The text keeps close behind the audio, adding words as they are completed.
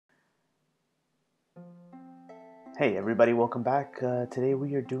Hey everybody, welcome back. Today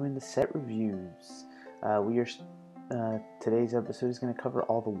we are doing the set reviews. Today's episode is going to cover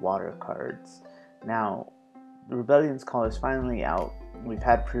all the water cards. Now, the Rebellion's Call is finally out. We've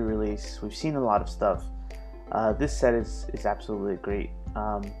had pre-release. We've seen a lot of stuff. This set is absolutely great.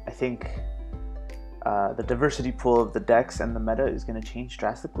 I think the diversity pool of the decks and the meta is going to change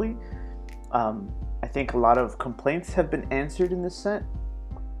drastically. I think a lot of complaints have been answered in this set,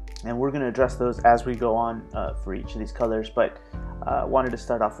 and we're going to address those as we go on for each of these colors, but wanted to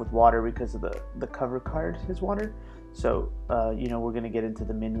start off with water because of the cover card is water. So we're going to get into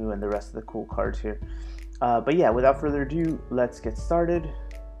the Minwu and the rest of the cool cards here. But yeah, without further ado, let's get started.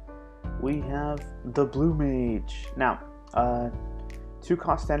 We have the Blue Mage. Now,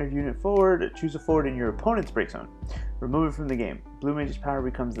 2-cost standard unit forward, choose a forward in your opponent's break zone. Remove it from the game. Blue Mage's power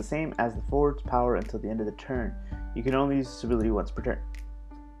becomes the same as the forward's power until the end of the turn. You can only use this ability once per turn.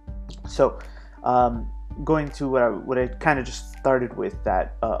 So, going to what I kind of just started with,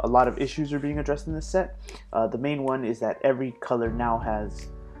 that a lot of issues are being addressed in this set. The main one is that every color now has,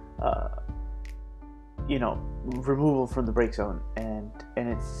 removal from the break zone, and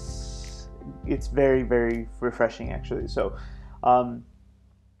it's very, very refreshing actually. So, that's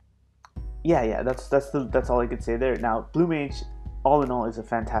all I could say there. Now, Blue Mage, all in all, is a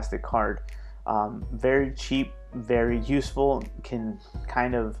fantastic card. Very cheap, very useful. Can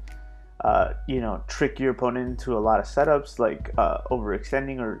kind of trick your opponent into a lot of setups, like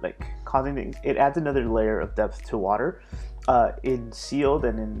overextending or like causing things. It adds another layer of depth to water in sealed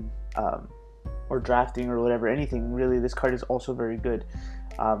and in or drafting or whatever, anything really. This card is also very good.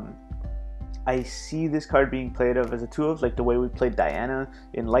 I see this card being played of as a 2-of, like the way we played Diana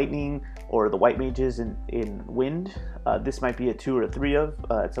in Lightning or the White Mages in Wind. This might be a 2 or a 3-of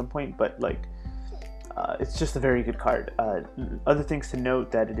at some point, but like it's just a very good card. Other things to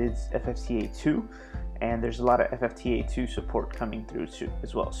note, that it is FFTA 2, and there's a lot of FFTA 2 support coming through too,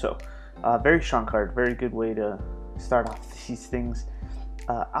 as well. So very strong card, very good way to start off these things.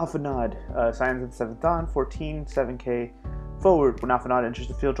 Alpha Nod, Scions of the 7th Dawn, 14, 7k. Forward, when Alpha Nod enters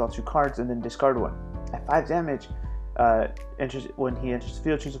the field, draw 2 cards and then discard 1. At 5 damage, when he enters the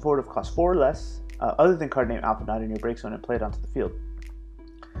field, choose a forward of cost 4 or less, other than card name Alpha Nod in your break zone, and play it onto the field.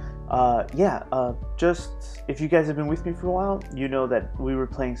 Just if you guys have been with me for a while, you know that we were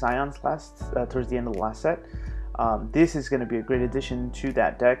playing Scions towards the end of the last set. This is going to be a great addition to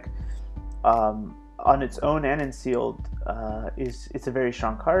that deck. On its own and in sealed, it's a very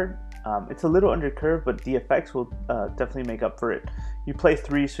strong card. It's a little under curve, but the effects will definitely make up for it. You play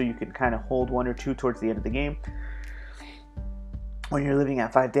 3, so you can kind of hold 1 or 2 towards the end of the game when you're living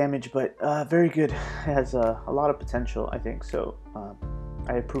at 5 damage, but very good. It has a lot of potential, I think, so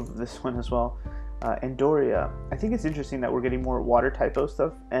I approve of this one as well. Andoria, I think it's interesting that we're getting more water typo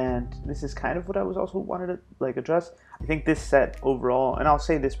stuff, and this is kind of what I was also wanted to like address. I think this set overall, and I'll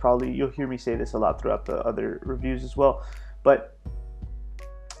say this probably, you'll hear me say this a lot throughout the other reviews as well, but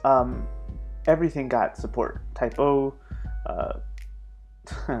everything got support. Typo,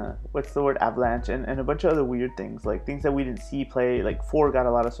 what's the word, avalanche, and a bunch of other weird things, like things that we didn't see play. Like 4 got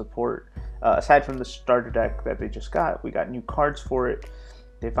a lot of support. Aside from the starter deck that they just got, we got new cards for it.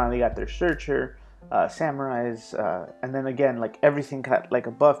 They finally got their Searcher, Samurais, and then again, like everything got like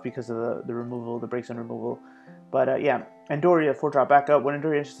a buff because of the removal, the break zone removal. But Andoria, 4-drop backup. When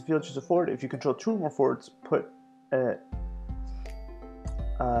Andoria enters the field, choose a forward. If you control 2 or more forwards, put it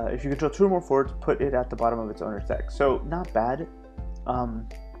at the bottom of its owner's deck. So not bad.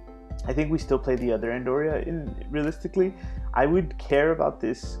 I think we still play the other Andoria. Realistically, I would care about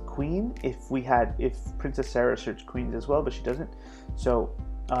this queen if Princess Sarah searched queens as well, but she doesn't. So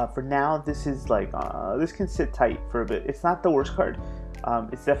for now, this is like this can sit tight for a bit. It's not the worst card.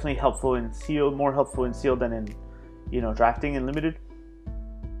 It's definitely helpful in sealed, more helpful in sealed than in drafting and limited.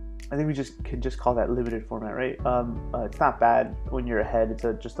 I think we can just call that limited format, right? It's not bad when you're ahead. It's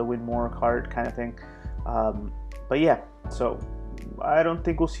just a win more card kind of thing. But yeah, so I don't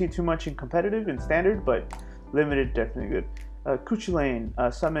think we'll see too much in competitive and standard, but limited definitely good. Kuchulain,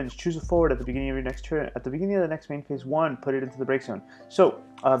 summons, choose a forward at the beginning of your next turn. At the beginning of the next main phase 1, put it into the break zone. So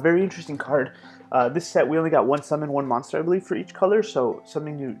very interesting card. This set, we only got 1 summon, 1 monster, I believe, for each color. So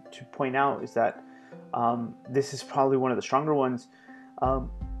something to point out is that this is probably one of the stronger ones.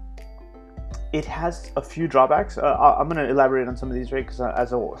 It has a few drawbacks. I'm going to elaborate on some of these, right? Because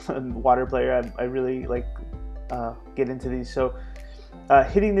as a water player, I really like get into these. So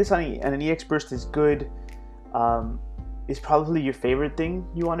hitting this on an EX burst is good. Is probably your favorite thing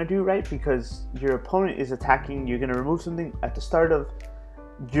you want to do, right? Because your opponent is attacking, you're going to remove something at the start of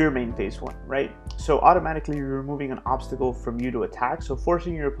your main phase 1, right? So automatically you're removing an obstacle from you to attack, so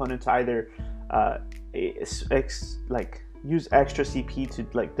forcing your opponent to either like use extra CP to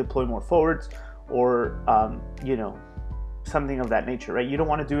like deploy more forwards, or you know, something of that nature, right? You don't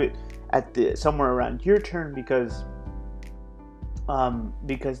want to do it at somewhere around your turn, because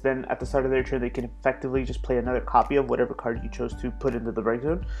then at the start of their turn they can effectively just play another copy of whatever card you chose to put into the break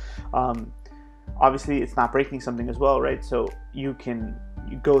zone. Obviously it's not breaking something as well, right? So you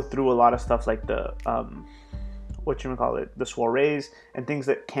go through a lot of stuff like the the soirees and things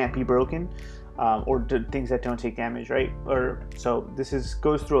that can't be broken, or things that don't take damage, right? Or so this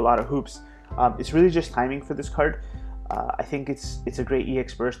goes through a lot of hoops. It's really just timing for this card. I think it's a great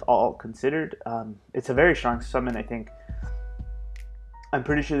EX burst, all considered. It's a very strong summon. I'm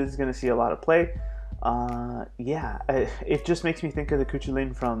pretty sure this is going to see a lot of play. Yeah, it just makes me think of the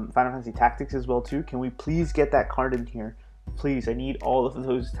Kuchulain from Final Fantasy Tactics as well too. Can we please get that card in here? Please, I need all of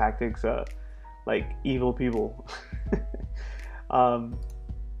those tactics, like evil people.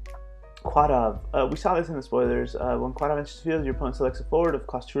 Quadav. We saw this in the spoilers. When Quadav enters the field, your opponent selects a forward of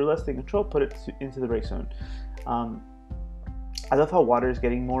cost 2 or less they control, put it into the break zone. I love how water is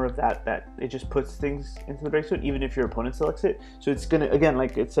getting more of that it just puts things into the break zone even if your opponent selects it. So it's gonna, again,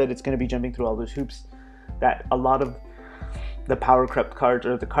 like it said, it's gonna be jumping through all those hoops that a lot of the power crept cards,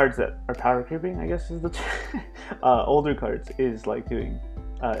 or the cards that are power creeping, I guess is the older cards, is like doing.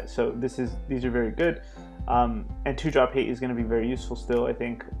 So these are very good. And 2-drop hate is going to be very useful still, I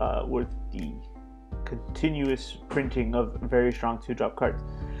think, with the continuous printing of very strong 2-drop cards.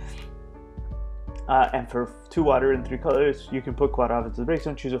 And for 2 water and 3 colors, you can put Quadav into the break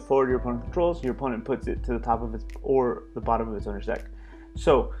zone, choose a forward your opponent controls, your opponent puts it to the top of its or the bottom of its owner's deck.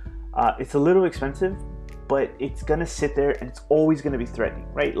 So it's a little expensive, but it's going to sit there and it's always going to be threatening,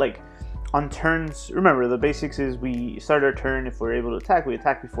 right? Like on turns, remember the basics is we start our turn, if we're able to attack, we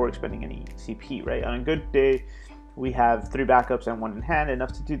attack before expending any CP, right? On a good day, we have 3 backups and 1 in hand,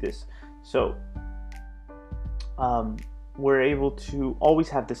 enough to do this. So we're able to always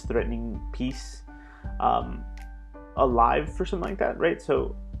have this threatening piece alive for something like that, right?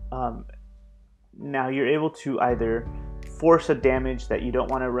 So now you're able to either force a damage that you don't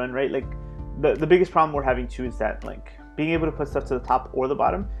want to run, right? Like the biggest problem we're having too is that like being able to put stuff to the top or the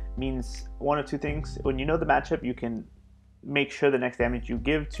bottom means one of 2 things. When you know the matchup, you can make sure the next damage you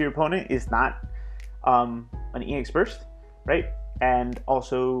give to your opponent is not an EX burst, right? And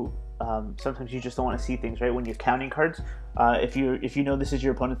also sometimes you just don't want to see things, right? When you're counting cards, if you know this is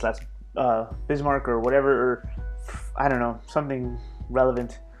your opponent's last Bismarck or whatever, or I don't know, something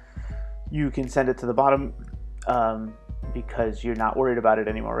relevant, you can send it to the bottom because you're not worried about it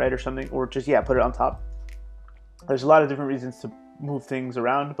anymore, right? Or something, or just, yeah, put it on top. There's a lot of different reasons to move things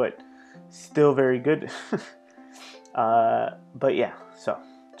around, but still very good. But yeah, so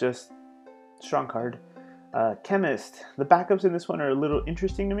just strong card. Chemist. The backups in this one are a little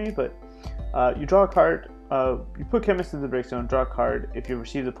interesting to me, but you draw a card, you put Chemist in the break zone, draw a card. If you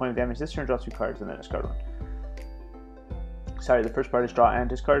receive the point of damage this turn, draw 2 cards and then discard 1. Sorry, the first part is draw and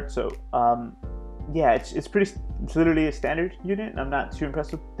discard. So yeah, it's literally a standard unit. I'm not too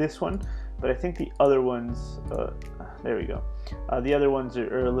impressed with this one, but I think the other ones, there we go. The other ones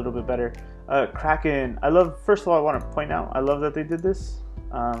are a little bit better. Kraken. First of all, I want to point out, I love that they did this.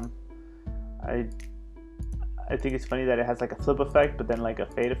 I think it's funny that it has like a flip effect, but then like a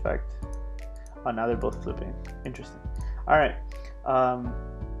fade effect. Oh, now they're both flipping. Interesting. All right.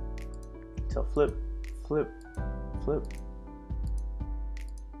 So flip, flip, flip.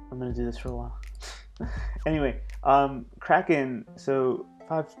 I'm gonna do this for a while. Anyway, Kraken. So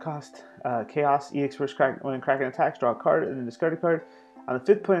 5 cost Chaos EX first Kraken. When Kraken attacks, draw a card and then discard a card. On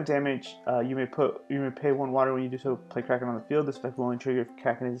the 5th point of damage, you may pay 1 water. When you do so, play Kraken on the field. This effect will only trigger if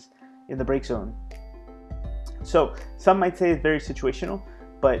Kraken is in the break zone. So some might say it's very situational,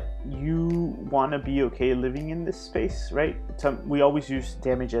 but you want to be okay living in this space, right? We always use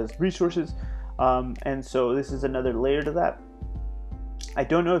damage as resources, and so this is another layer to that. I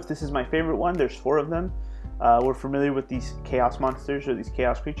don't know if this is my favorite one. There's 4 of them. We're familiar with these chaos monsters or these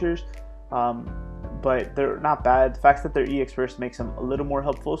chaos creatures, but they're not bad. The fact that they're EX first makes them a little more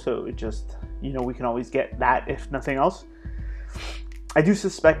helpful, so it just, you know, we can always get that if nothing else. I do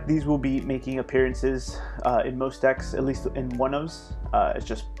suspect these will be making appearances in most decks, at least in one ofs. It's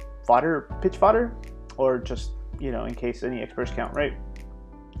just fodder, pitch fodder, or just, you know, in case any experts count, right?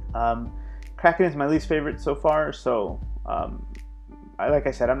 Kraken is my least favorite so far, so like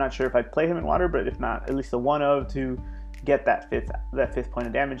I said, I'm not sure if I'd play him in water, but if not, at least the one of to get that fifth point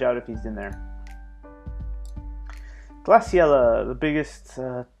of damage out if he's in there. Glaciella, the biggest,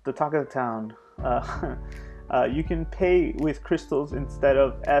 the talk of the town. You can pay with crystals instead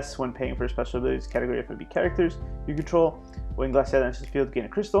of S when paying for special abilities category FMB characters you control. When Glaciella enters the field, gain a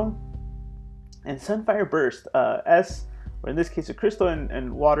crystal. And Sunfire Burst, S, or in this case a crystal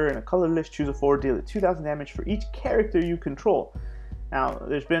and water and a colorless, choose a forward, deal 2,000 damage for each character you control. Now,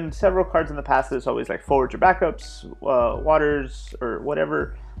 there's been several cards in the past that's always like forwards or backups, waters or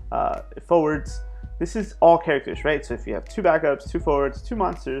whatever, forwards. This is all characters, right? So if you have 2 backups, 2 forwards, 2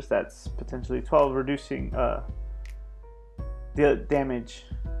 monsters, that's potentially 12, reducing the damage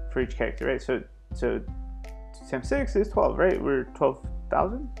for each character, right? So 2 times 6 is 12, right? We're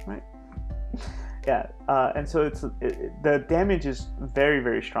 12,000, right? Yeah, and so the damage is very,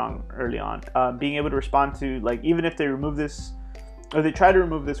 very strong early on. Being able to respond to, like, even if they remove this, or they try to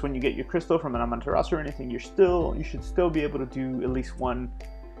remove this when you get your crystal from an Amaterasu or anything, you should still be able to do at least one,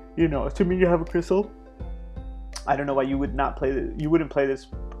 you know, assuming you have a crystal. I don't know why you would not play this. You wouldn't play this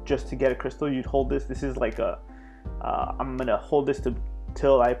just to get a crystal. You'd hold this. This is like a, I'm gonna hold this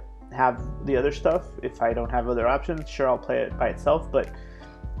till I have the other stuff. If I don't have other options, sure, I'll play it by itself, but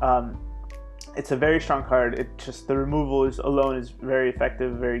it's a very strong card. It just, the removal alone is very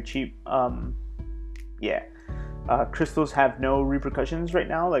effective, very cheap. Yeah. Crystals have no repercussions right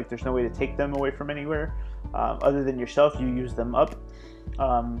now. Like, there's no way to take them away from anywhere other than yourself. You use them up,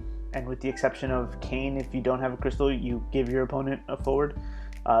 and with the exception of Kane, if you don't have a crystal, you give your opponent a forward.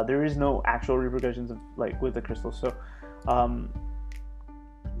 There is no actual repercussions of, like, with the crystal. So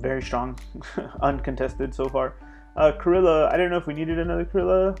very strong, uncontested so far. Korrilla, I don't know if we needed another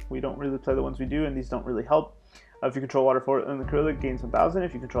Korrilla. We don't really play the ones we do, and these don't really help. If you control water forward, then the Korrilla gains 1,000.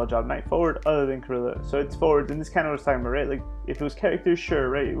 If you control Job Knight forward, other than Korrilla. So it's forwards, and this kind of what I was talking about, right? Like, if it was characters, sure,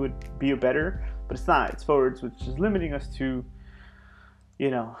 right, it would be a better, but it's not. It's forwards, which is limiting us to, you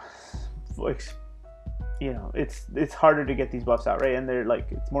know, it's harder to get these buffs out, right? And they're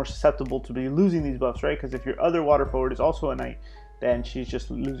like, it's more susceptible to be losing these buffs, right? Because if your other water forward is also a knight, then she's just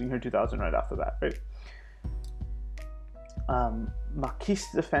losing her 2,000 right off the bat, right? Marquise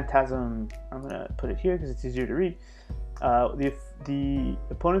de Phantasm, I'm gonna put it here because it's easier to read. The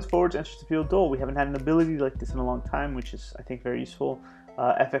opponent's forwards enters the field duel. We haven't had an ability like this in a long time, which is, I think, very useful.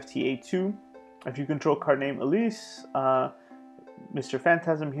 FFTA2. If you control card name Elise, Mr.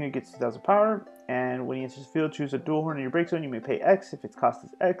 Phantasm here gets 2,000 power, and when he enters the field, choose a dual horn in your break zone. You may pay X if its cost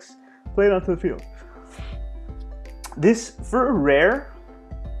is X. Play it onto the field. This, for a rare,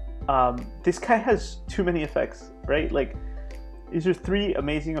 this guy has too many effects, right? Like, these are 3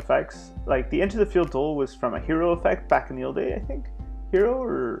 amazing effects. Like, the enter the field duel was from a hero effect back in the old day, I think. Hero,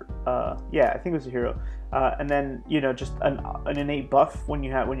 or yeah, I think it was a hero. And then, you know, just an innate buff when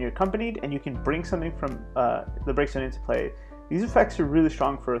you're accompanied, and you can bring something from the break zone into play. These effects are really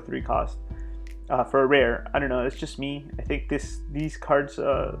strong for a 3 cost. For a rare, I don't know, it's just me. I think these cards,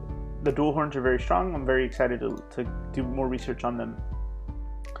 the dual horns are very strong. I'm very excited to do more research on them.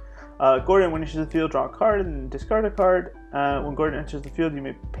 Gordon, when enters the field, draw a card and discard a card. When Gordon enters the field, you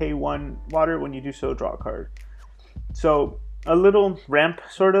may pay 1 water. When you do so, draw a card. So, a little ramp,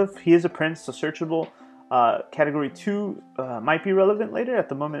 sort of. He is a prince, so searchable. Category 2 might be relevant later. At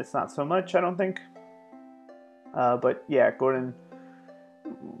the moment, it's not so much, I don't think. But yeah, Gordon,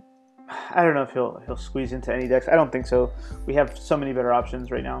 I don't know if he'll squeeze into any decks. I don't think so. We have so many better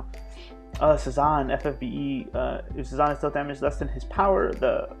options right now. Cezanne, FFBE, if Cezanne is dealt damage less than his power,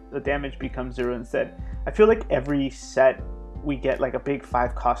 the damage becomes 0 instead. I feel like every set we get like a big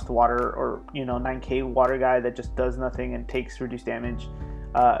 5 cost water, or, you know, 9k water guy that just does nothing and takes reduced damage.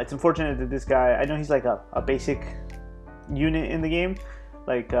 It's unfortunate that this guy, I know he's like a basic unit in the game.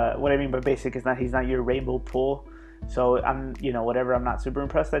 Like, what I mean by basic is he's not your rainbow pool. So I'm, you know, whatever, I'm not super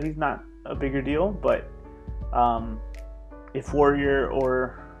impressed that he's not a bigger deal. But if warrior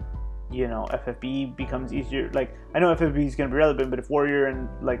or, you know, FFB becomes easier, like, I know FFB is going to be relevant, but if warrior and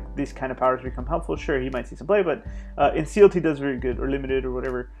like these kind of powers become helpful, sure, he might see some play. But in sealed, he does very good, or limited, or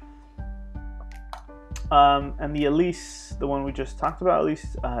whatever. And the Elise, the one we just talked about,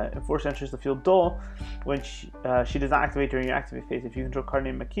 Elise, Enforce enters the field duel when she does not activate during your activate phase. If you control card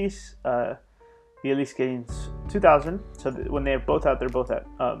name Marquise, the Elise gains 2,000. So when they're both out, they're both at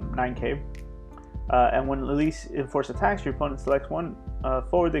 9k. And when Elise Enforce attacks, your opponent selects 1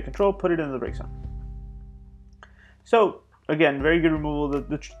 forward they control, put it in the break zone. So again, very good removal.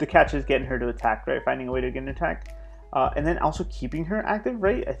 The catch is getting her to attack, right? Finding a way to get an attack, and then also keeping her active,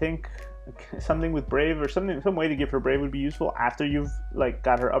 right? I think something with Brave or some way to give her Brave would be useful after you've like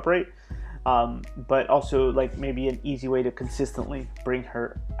got her upright. But also like maybe an easy way to consistently bring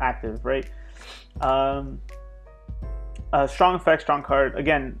her active, right? Strong effect, strong card.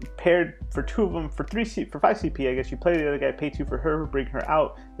 Again, paired for 2 of them for 5 CP. I guess you play the other guy, pay 2 for her, bring her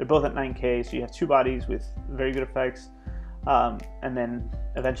out. They're both at 9k, so you have 2 bodies with very good effects, and then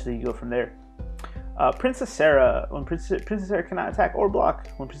eventually you go from there. Princess Sarah. When Princess Sarah cannot attack or block.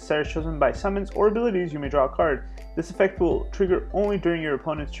 When Princess Sarah is chosen by summons or abilities, you may draw a card. This effect will trigger only during your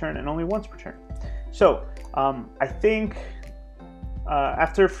opponent's turn and only once per turn. So, I think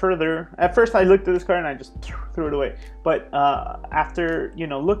at first I looked at this card and I just threw it away. But after,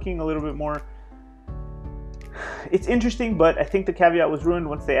 looking a little bit more, it's interesting, but I think the caveat was ruined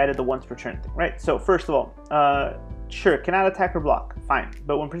once they added the once per turn thing, right? So first of all, sure, cannot attack or block, fine.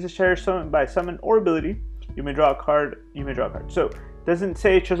 But when Princess Sarah is summoned by summon or ability, you may draw a card. So doesn't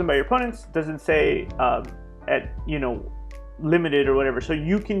say chosen by your opponents, doesn't say limited or whatever. So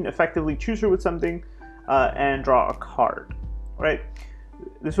you can effectively choose her with something and draw a card, right?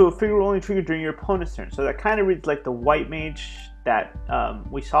 This will only trigger during your opponent's turn. So that kind of reads like the white mage that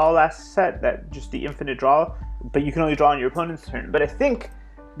we saw last set, that just the infinite draw, but you can only draw on your opponent's turn. But I think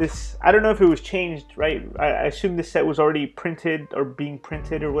this, I don't know if it was changed, right? I assume this set was already printed or being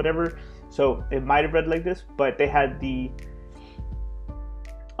printed or whatever, so it might have read like this, but they had the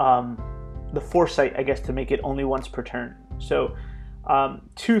foresight, I guess, to make it only once per turn. So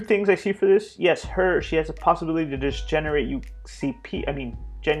two things I see for this. Yes, she has a possibility to just generate you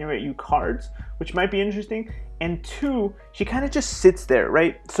generate you cards, which might be interesting. And two, she kind of just sits there,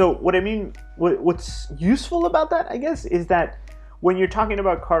 right? So what I mean, what's useful about that, I guess, is that when you're talking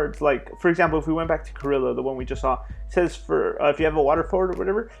about cards, like, for example, if we went back to Corilla, the one we just saw, it says for if you have a water forward or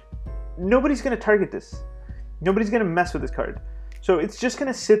whatever, nobody's going to target this. Nobody's going to mess with this card. So it's just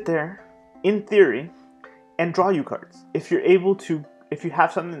going to sit there, in theory, and draw you cards. If you're able to, if you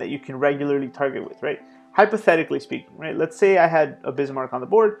have something that you can regularly target with, right? Hypothetically speaking, right? Let's say I had a Bismarck on the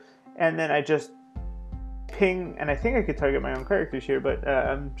board, and then I just ping, and I think I could target my own characters here, but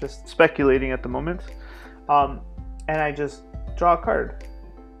I'm just speculating at the moment. And I just draw a card,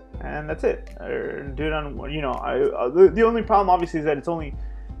 and that's it. Or do it on, the only problem obviously is that it's only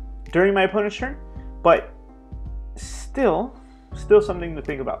during my opponent's turn, but still something to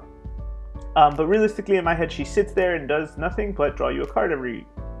think about. But realistically, in my head, she sits there and does nothing but draw you a card every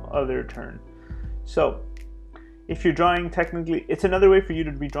other turn. So if you're drawing, technically, it's another way for you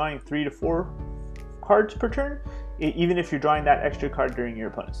to be drawing 3 to 4 cards per turn, even if you're drawing that extra card during your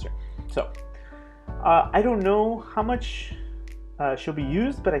opponent's turn. So I don't know how much she'll be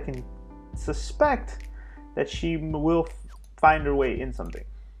used, but I can suspect that she will find her way in something.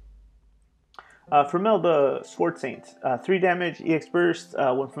 Fermelda, Sword Saint, 3 damage, EX Burst.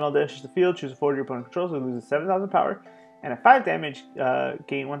 When Fermelda enters the field, choose a forward your opponent controls, it loses 7,000 power. And at 5 damage,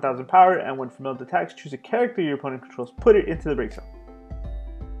 gain 1,000 power. And when Fermelda attacks, choose a character your opponent controls, put it into the break zone.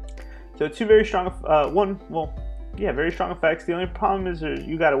 So 2 very strong, very strong effects. The only problem is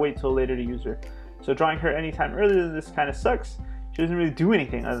you gotta wait till later to use her. So drawing her anytime earlier than this kind of sucks. She doesn't really do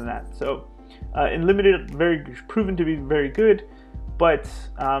anything other than that. So in limited, proven to be very good, but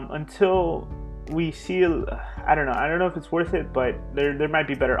until we see, I don't know if it's worth it, but there might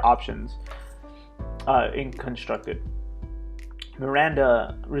be better options in constructed.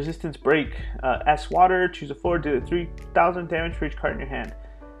 Miranda, Resistance Break, S Water, choose a forward, do 3,000 damage for each card in your hand.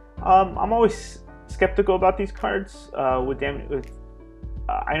 I'm always skeptical about these cards with damage.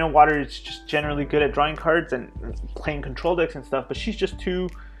 I know Water is just generally good at drawing cards and playing control decks and stuff, but she's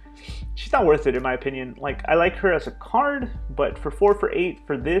not worth it in my opinion. Like, I like her as a card, but for 4 for 8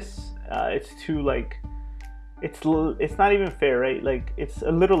 for this, it's too, like, it's not even fair, right? Like, it's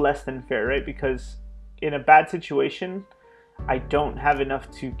a little less than fair, right? Because in a bad situation, I don't have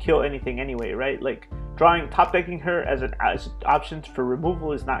enough to kill anything anyway, right? Like, top decking her as options for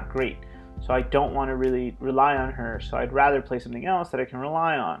removal is not great. So I don't want to really rely on her. So I'd rather play something else that I can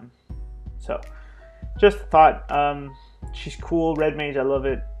rely on. So just a thought. She's cool. Red Mage, I love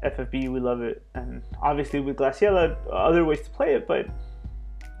it. FFB, we love it. And obviously with Glaciella, other ways to play it. But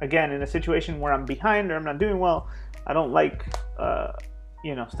again, in a situation where I'm behind or I'm not doing well, I don't like,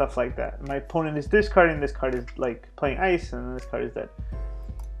 stuff like that. My opponent is discarding. This card is like playing ice, and this card is dead.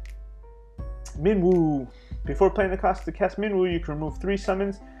 Minwoo. Before playing the cost to cast Minwoo, you can remove 3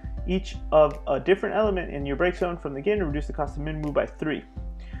 summons, each of a different element in your break zone from the game to reduce the cost of Minwoo by 3.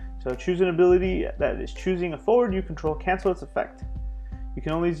 So choose an ability that is choosing a forward you control, cancel its effect. You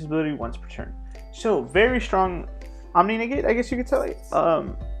can only use this ability once per turn. So very strong Omni Negate, I guess you could say.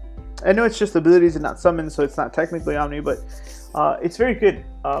 I know it's just abilities and not summons, so it's not technically Omni, but it's very good.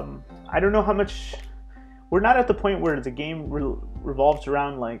 I don't know how much. We're not at the point where the game revolves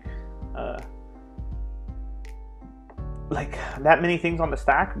around like that many things on the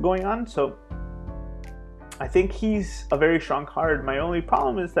stack going on, so I think he's a very strong card. My only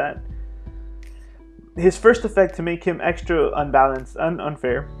problem is that his first effect, to make him extra unbalanced,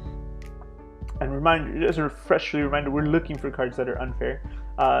 unfair, and as a freshly reminder, we're looking for cards that are unfair,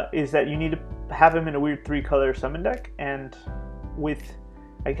 is that you need to have him in a weird 3-color summon deck, and with,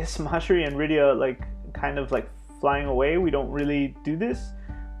 I guess, Smashri and Rydia like kind of like flying away, we don't really do this.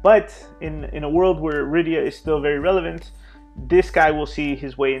 But in a world where Rydia is still very relevant, this guy will see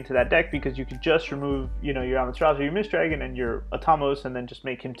his way into that deck, because you could just remove, you know, your Amaterasu, your Mist Dragon, and your Atamos, and then just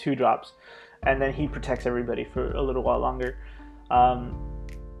make him 2-drops, and then he protects everybody for a little while longer.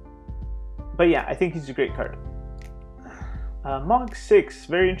 But yeah, I think he's a great card. Mog 6,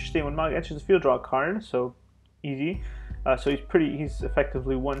 very interesting. When Mog enters the field, draw a card, so easy. So he's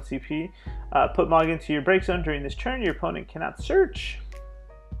effectively 1 CP. Put Mog into your break zone during this turn. Your opponent cannot search.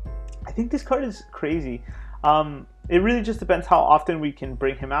 I think this card is crazy. It really just depends how often we can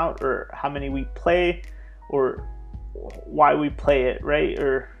bring him out, or how many we play, or why we play it, right?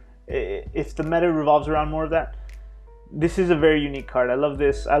 Or if the meta revolves around more of that. This is a very unique card. I love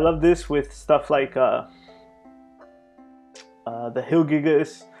this. I love this with stuff like the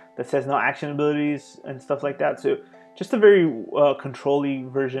Hilgigas that says no action abilities and stuff like that. So just a very control-y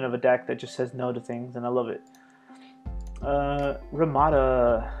version of a deck that just says no to things, and I love it.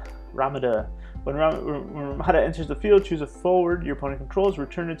 Ramada. When Ramada enters the field, choose a forward your opponent controls,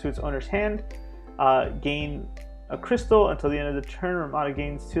 return it to its owner's hand, gain a crystal until the end of the turn. Ramada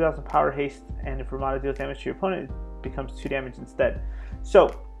gains 2,000 power haste, and if Ramada deals damage to your opponent, it becomes 2 damage instead.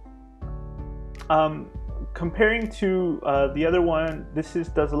 So, comparing to the other one, this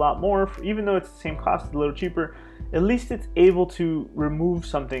does a lot more. Even though it's the same cost, it's a little cheaper. At least it's able to remove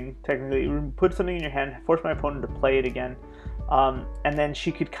something, technically. Put something in your hand, force my opponent to play it again. And then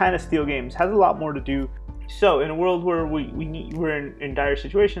she could kind of steal games. Has a lot more to do. So in a world where we're in dire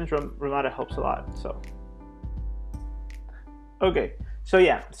situations, Ramada helps a lot. So okay, so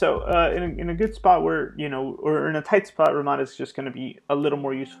yeah, so in a good spot where, you know, or in a tight spot, Ramada is just going to be a little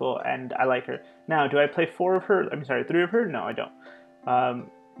more useful, and I like her. Now, do I play 3 of her? No, I don't.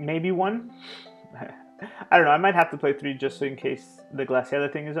 Maybe 1. I don't know. I might have to play 3 just in case the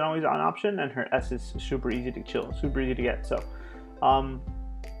Glaciella thing isn't always on option, and her S is super easy to kill, super easy to get. So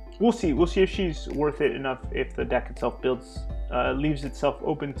we'll see. We'll see if she's worth it enough, if the deck itself leaves itself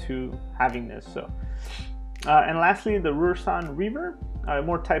open to having this. So and lastly, the Rursan Reaver.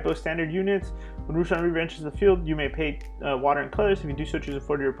 More typo standard units. When Rursan Reaver enters the field, you may pay water and colors. If you do so, choose a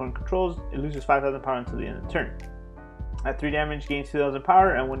forward your opponent controls. It loses 5,000 power until the end of the turn. At 3 damage, gains 2,000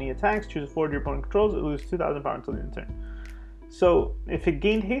 power, and when he attacks, choose a forward your opponent controls. It loses 2,000 power until the end of the turn. So if it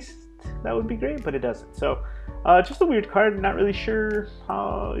gained haste, that would be great, but it doesn't. So just a weird card. Not really sure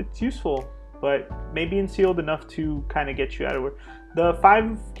how it's useful, but maybe in sealed enough to kind of get you out of it. The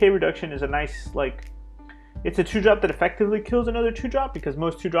 5k reduction is a nice, like, it's a 2-drop that effectively kills another 2-drop, because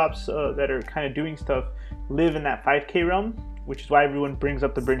most 2-drops that are kind of doing stuff live in that 5k realm, which is why everyone brings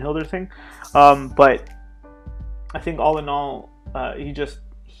up the Brynhilder thing. But I think all in all,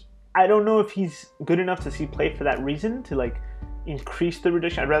 I don't know if he's good enough to see play for that reason, to like increase the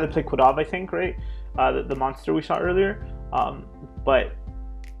reduction. I'd rather play Quadav, I think, right? The monster we saw earlier. But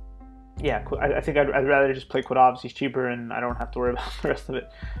yeah, I think I'd rather just play Quadavs. He's cheaper, and I don't have to worry about the rest of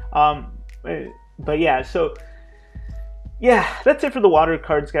it. But yeah, so yeah, that's it for the water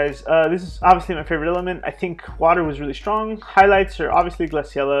cards, guys. This is obviously my favorite element. I think water was really strong. Highlights are obviously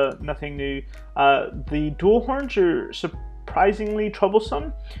Glaciella, nothing new. The dual horns are surprisingly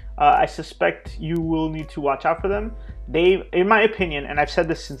troublesome. I suspect you will need to watch out for them. They, in my opinion, and I've said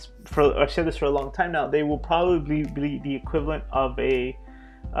this for a long time now, they will probably be the equivalent of a,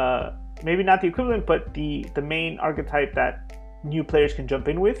 maybe not the equivalent, but the main archetype that new players can jump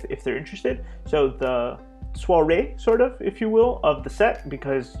in with if they're interested. So the soiree, sort of, if you will, of the set,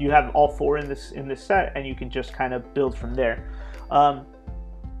 because you have all 4 in this set, and you can just kind of build from there.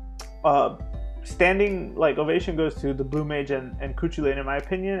 Standing like ovation goes to the Blue Mage and Kuchu Lane, in my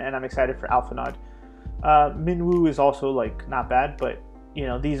opinion, and I'm excited for Alphanod. Minwoo is also like not bad, but you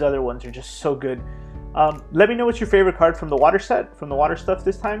know, these other ones are just so good. Let me know what's your favorite card from the water set, from the water stuff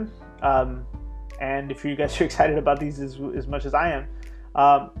this time, and if you guys are excited about these as much as I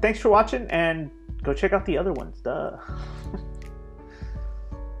am. Thanks for watching, and go check out the other ones. Duh.